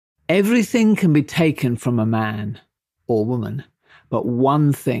Everything can be taken from a man or woman, but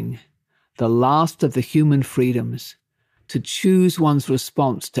one thing, the last of the human freedoms, to choose one's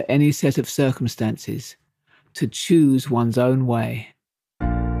response to any set of circumstances, to choose one's own way.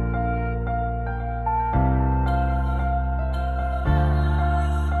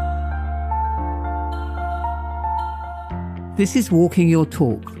 This is Walking Your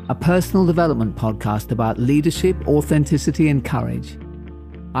Talk, a personal development podcast about leadership, authenticity, and courage.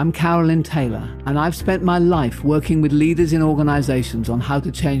 I'm Carolyn Taylor, and I've spent my life working with leaders in organizations on how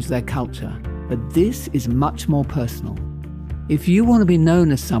to change their culture. But this is much more personal. If you want to be known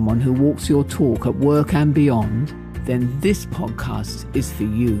as someone who walks your talk at work and beyond, then this podcast is for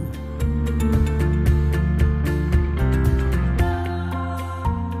you.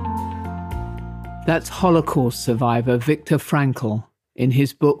 That's Holocaust survivor Viktor Frankl in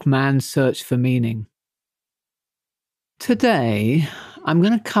his book Man's Search for Meaning. Today, I'm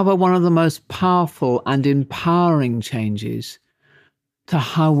going to cover one of the most powerful and empowering changes to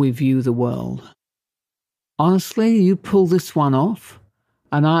how we view the world. Honestly, you pull this one off,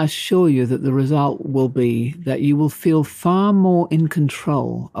 and I assure you that the result will be that you will feel far more in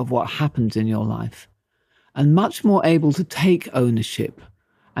control of what happens in your life and much more able to take ownership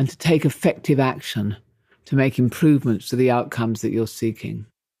and to take effective action to make improvements to the outcomes that you're seeking.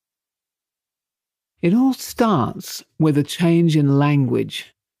 It all starts with a change in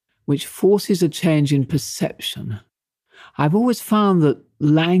language, which forces a change in perception. I've always found that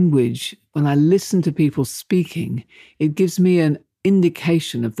language, when I listen to people speaking, it gives me an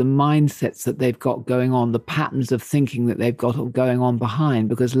indication of the mindsets that they've got going on, the patterns of thinking that they've got going on behind,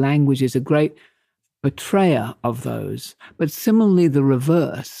 because language is a great betrayer of those. But similarly, the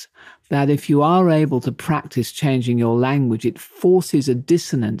reverse, that if you are able to practice changing your language, it forces a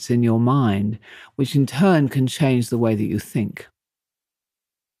dissonance in your mind, which in turn can change the way that you think.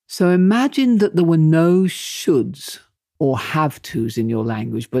 So imagine that there were no shoulds or have tos in your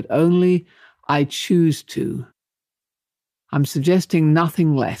language, but only I choose to. I'm suggesting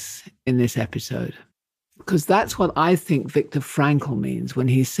nothing less in this episode, because that's what I think Viktor Frankl means when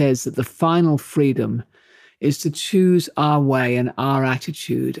he says that the final freedom is to choose our way and our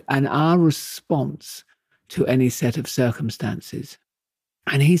attitude and our response to any set of circumstances.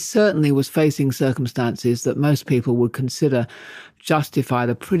 And he certainly was facing circumstances that most people would consider justified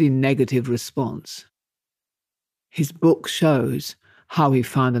a pretty negative response. His book shows how he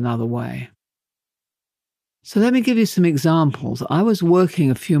found another way. So let me give you some examples. I was working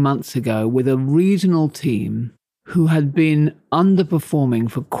a few months ago with a regional team who had been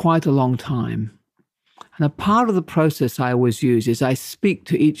underperforming for quite a long time. And a part of the process I always use is I speak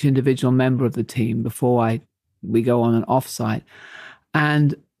to each individual member of the team before we go on an offsite.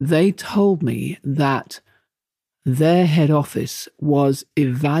 And they told me that their head office was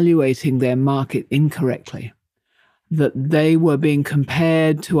evaluating their market incorrectly, that they were being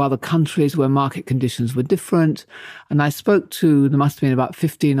compared to other countries where market conditions were different. And I spoke to, there must have been about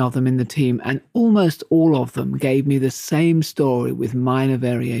 15 of them in the team, and almost all of them gave me the same story with minor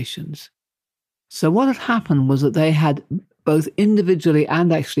variations. So what had happened was that they had, both individually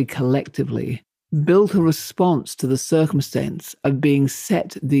and actually collectively, built a response to the circumstance of being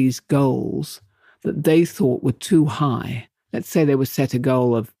set these goals that they thought were too high. Let's say they were set a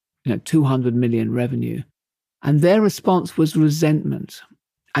goal of 200 million revenue. And their response was resentment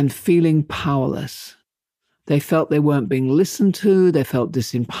and feeling powerless. They felt they weren't being listened to. They felt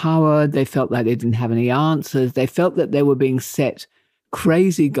disempowered. They felt that they didn't have any answers. They felt that they were being set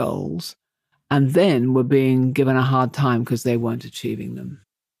crazy goals and then were being given a hard time because they weren't achieving them.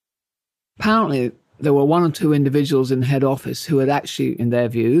 Apparently, there were one or two individuals in head office who had actually, in their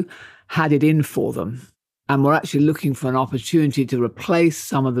view, had it in for them and were actually looking for an opportunity to replace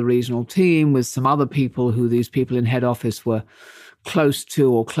some of the regional team with some other people who these people in head office were close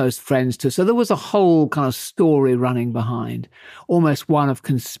to or close friends to. So there was a whole kind of story running behind, almost one of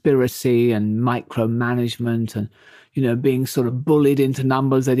conspiracy and micromanagement and being sort of bullied into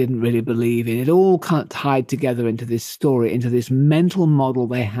numbers they didn't really believe in. It all kind of tied together into this story, into this mental model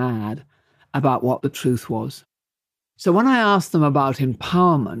they had about what the truth was. So when I asked them about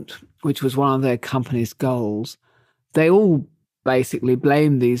empowerment, which was one of their company's goals, they all basically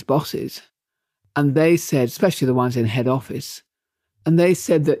blamed these bosses. And they said, especially the ones in head office, and they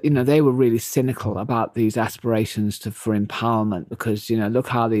said that, they were really cynical about these aspirations for empowerment because, look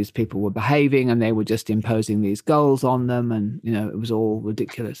how these people were behaving and they were just imposing these goals on them and, it was all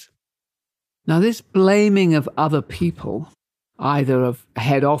ridiculous. Now, this blaming of other people, either of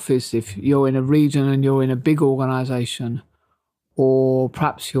head office if you're in a region and you're in a big organization, or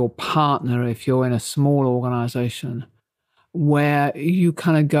perhaps your partner if you're in a small organization, where you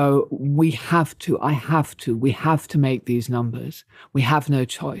kind of go, we have to, we have to make these numbers. We have no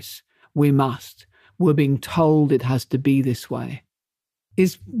choice. We must. We're being told it has to be this way,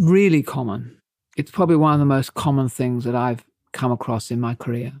 is really common. It's probably one of the most common things that I've come across in my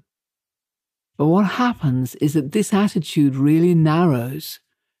career. But what happens is that this attitude really narrows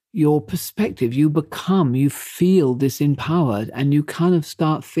your perspective. You feel disempowered, and you kind of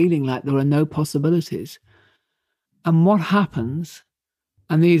start feeling like there are no possibilities. And what happens,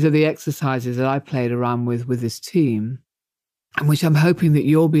 and these are the exercises that I played around with this team, and which I'm hoping that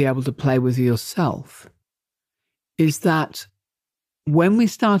you'll be able to play with yourself, is that when we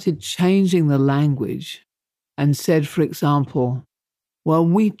started changing the language and said, for example, well,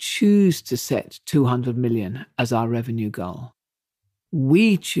 we choose to set 200 million as our revenue goal.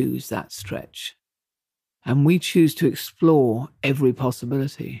 We choose that stretch, and we choose to explore every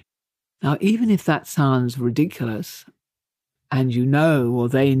possibility. Now, even if that sounds ridiculous, and or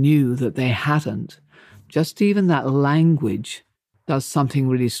they knew that they hadn't, just even that language does something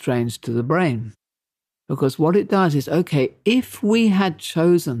really strange to the brain. Because what it does is, okay, if we had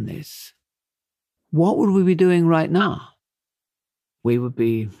chosen this, what would we be doing right now? We would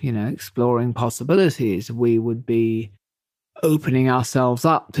be, exploring possibilities. We would be opening ourselves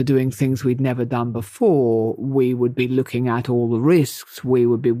up to doing things we'd never done before. We would be looking at all the risks. We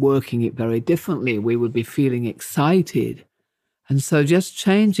would be working it very differently. We would be feeling excited. And so just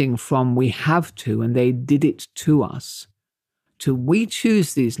changing from we have to and they did it to us to we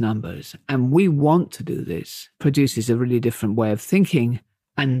choose these numbers and we want to do this produces a really different way of thinking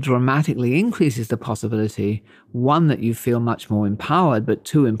and dramatically increases the possibility, one, that you feel much more empowered, but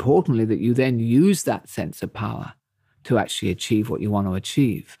two, importantly, that you then use that sense of power to actually achieve what you want to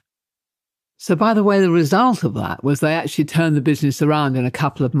achieve. So by the way, the result of that was they actually turned the business around in a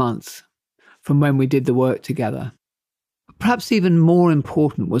couple of months from when we did the work together. Perhaps even more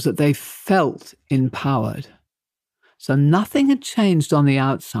important was that they felt empowered. So nothing had changed on the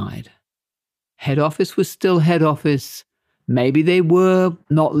outside. Head office was still head office. Maybe they were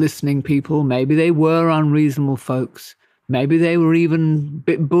not listening people. Maybe they were unreasonable folks. Maybe they were even a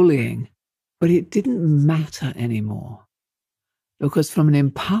bit bullying. But it didn't matter anymore. Because from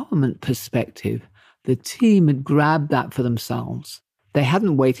an empowerment perspective, the team had grabbed that for themselves. They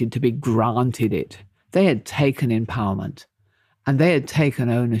hadn't waited to be granted it. They had taken empowerment and they had taken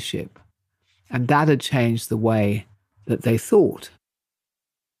ownership. And that had changed the way that they thought.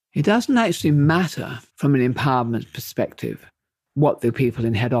 It doesn't actually matter from an empowerment perspective what the people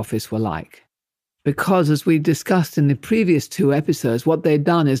in head office were like. Because as we discussed in the previous 2 episodes, what they'd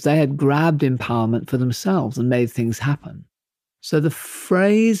done is they had grabbed empowerment for themselves and made things happen. So the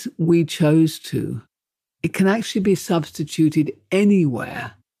phrase we chose to, it can actually be substituted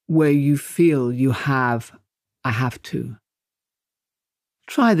anywhere where you feel you have, I have to.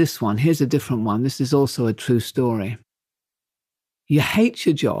 Try this one. Here's a different one. This is also a true story. You hate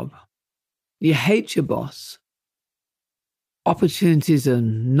your job. You hate your boss. Opportunities are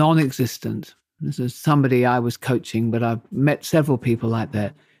non-existent. This is somebody I was coaching, but I've met several people like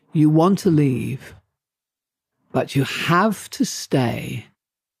that. You want to leave, but you have to stay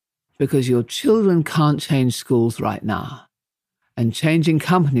because your children can't change schools right now. And changing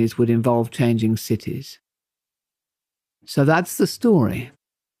companies would involve changing cities. So that's the story.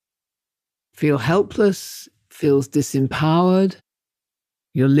 Feel helpless, feels disempowered.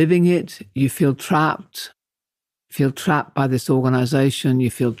 You're living it. You feel trapped. Feel trapped by this organization. You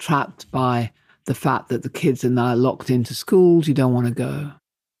feel trapped by the fact that the kids are now locked into schools. You don't want to go.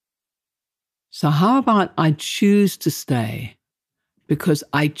 So how about I choose to stay because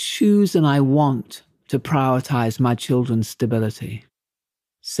I choose and I want to prioritize my children's stability.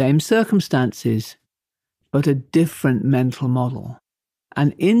 Same circumstances, but a different mental model.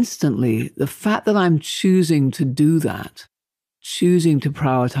 And instantly, the fact that I'm choosing to do that, choosing to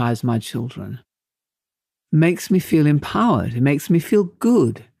prioritize my children, makes me feel empowered. It makes me feel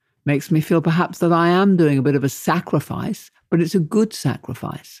good. Makes me feel perhaps that I am doing a bit of a sacrifice, but it's a good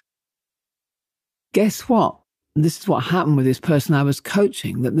sacrifice. Guess what? This is what happened with this person I was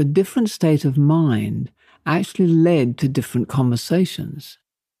coaching, that the different state of mind actually led to different conversations.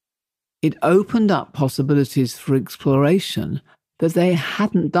 It opened up possibilities for exploration that they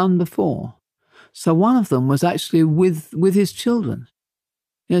hadn't done before. So one of them was actually with his children.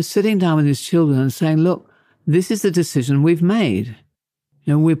 Sitting down with his children and saying, look, this is the decision we've made.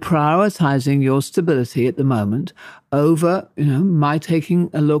 We're prioritizing your stability at the moment over, my taking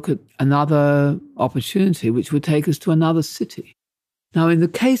a look at another opportunity which would take us to another city. Now, in the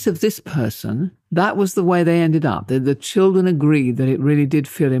case of this person, that was the way they ended up. The children agreed that it really did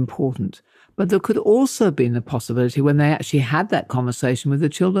feel important. But there could also have been the possibility when they actually had that conversation with the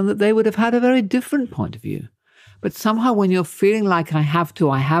children that they would have had a very different point of view. But somehow when you're feeling like I have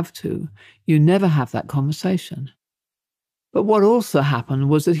to, you never have that conversation. But what also happened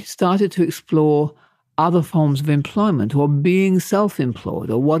was that he started to explore other forms of employment or being self-employed,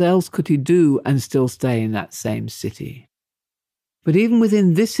 or what else could he do and still stay in that same city. But even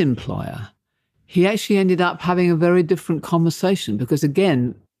within this employer, he actually ended up having a very different conversation because,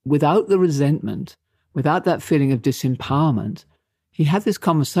 again, without the resentment, without that feeling of disempowerment, he had this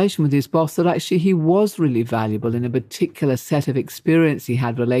conversation with his boss that actually he was really valuable in a particular set of experience he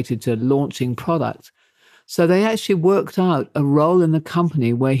had related to launching products. So they actually worked out a role in the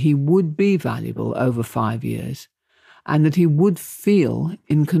company where he would be valuable over 5 years and that he would feel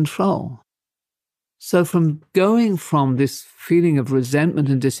in control. So from going from this feeling of resentment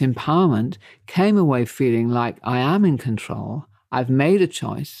and disempowerment, came away feeling like I am in control, I've made a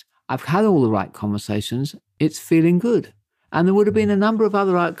choice, I've had all the right conversations, it's feeling good. And there would have been a number of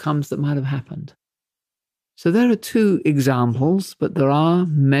other outcomes that might have happened. So there are 2 examples, but there are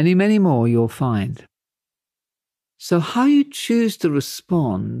many, many more you'll find. So how you choose to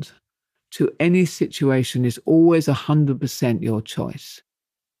respond to any situation is always 100% your choice.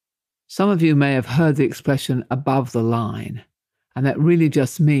 Some of you may have heard the expression above the line, and that really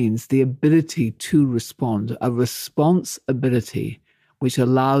just means the ability to respond, a response ability which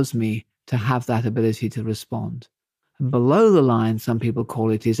allows me to have that ability to respond. And below the line, some people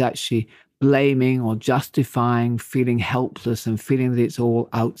call it, is actually blaming or justifying, feeling helpless and feeling that it's all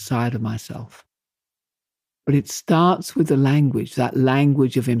outside of myself. But it starts with the language, that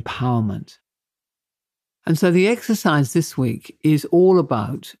language of empowerment. And so the exercise this week is all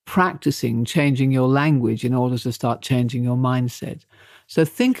about practicing changing your language in order to start changing your mindset. So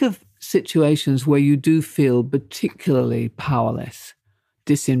think of situations where you do feel particularly powerless,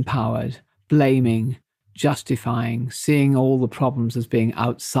 disempowered, blaming, justifying, seeing all the problems as being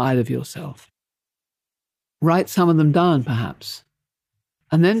outside of yourself. Write some of them down, perhaps.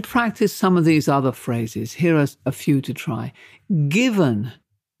 And then practice some of these other phrases. Here are a few to try. Given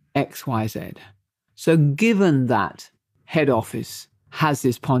X, Y, Z. So given that head office has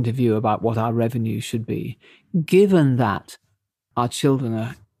this point of view about what our revenue should be, given that our children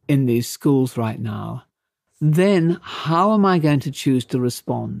are in these schools right now, then how am I going to choose to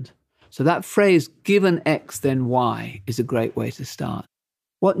respond? So that phrase, given X, then Y, is a great way to start.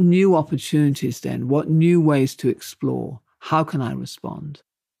 What new opportunities then? What new ways to explore? How can I respond?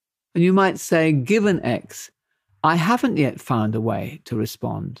 And you might say, given X, I haven't yet found a way to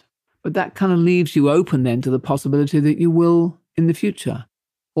respond. But that kind of leaves you open then to the possibility that you will in the future.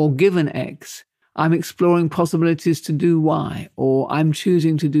 Or given X, I'm exploring possibilities to do Y, or I'm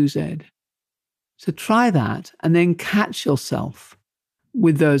choosing to do Z. So try that and then catch yourself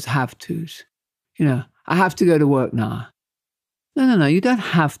with those have-tos. I have to go to work now. No, you don't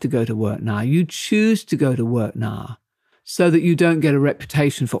have to go to work now. You choose to go to work now so that you don't get a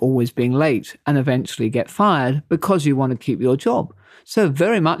reputation for always being late and eventually get fired because you want to keep your job. So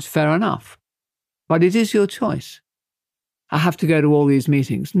very much fair enough. But it is your choice. I have to go to all these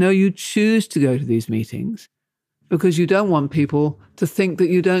meetings. No, you choose to go to these meetings because you don't want people to think that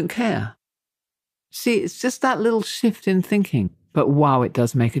you don't care. See, it's just that little shift in thinking. But wow, it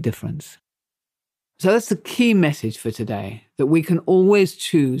does make a difference. So that's the key message for today, that we can always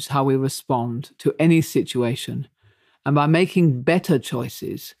choose how we respond to any situation. And by making better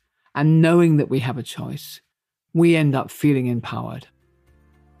choices and knowing that we have a choice, we end up feeling empowered.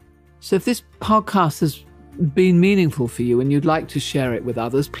 So if this podcast has been meaningful for you and you'd like to share it with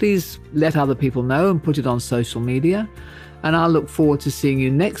others, please let other people know and put it on social media. And I'll look forward to seeing you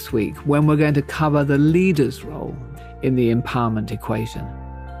next week when we're going to cover the leader's role in the empowerment equation.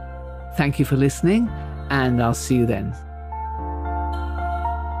 Thank you for listening, and I'll see you then.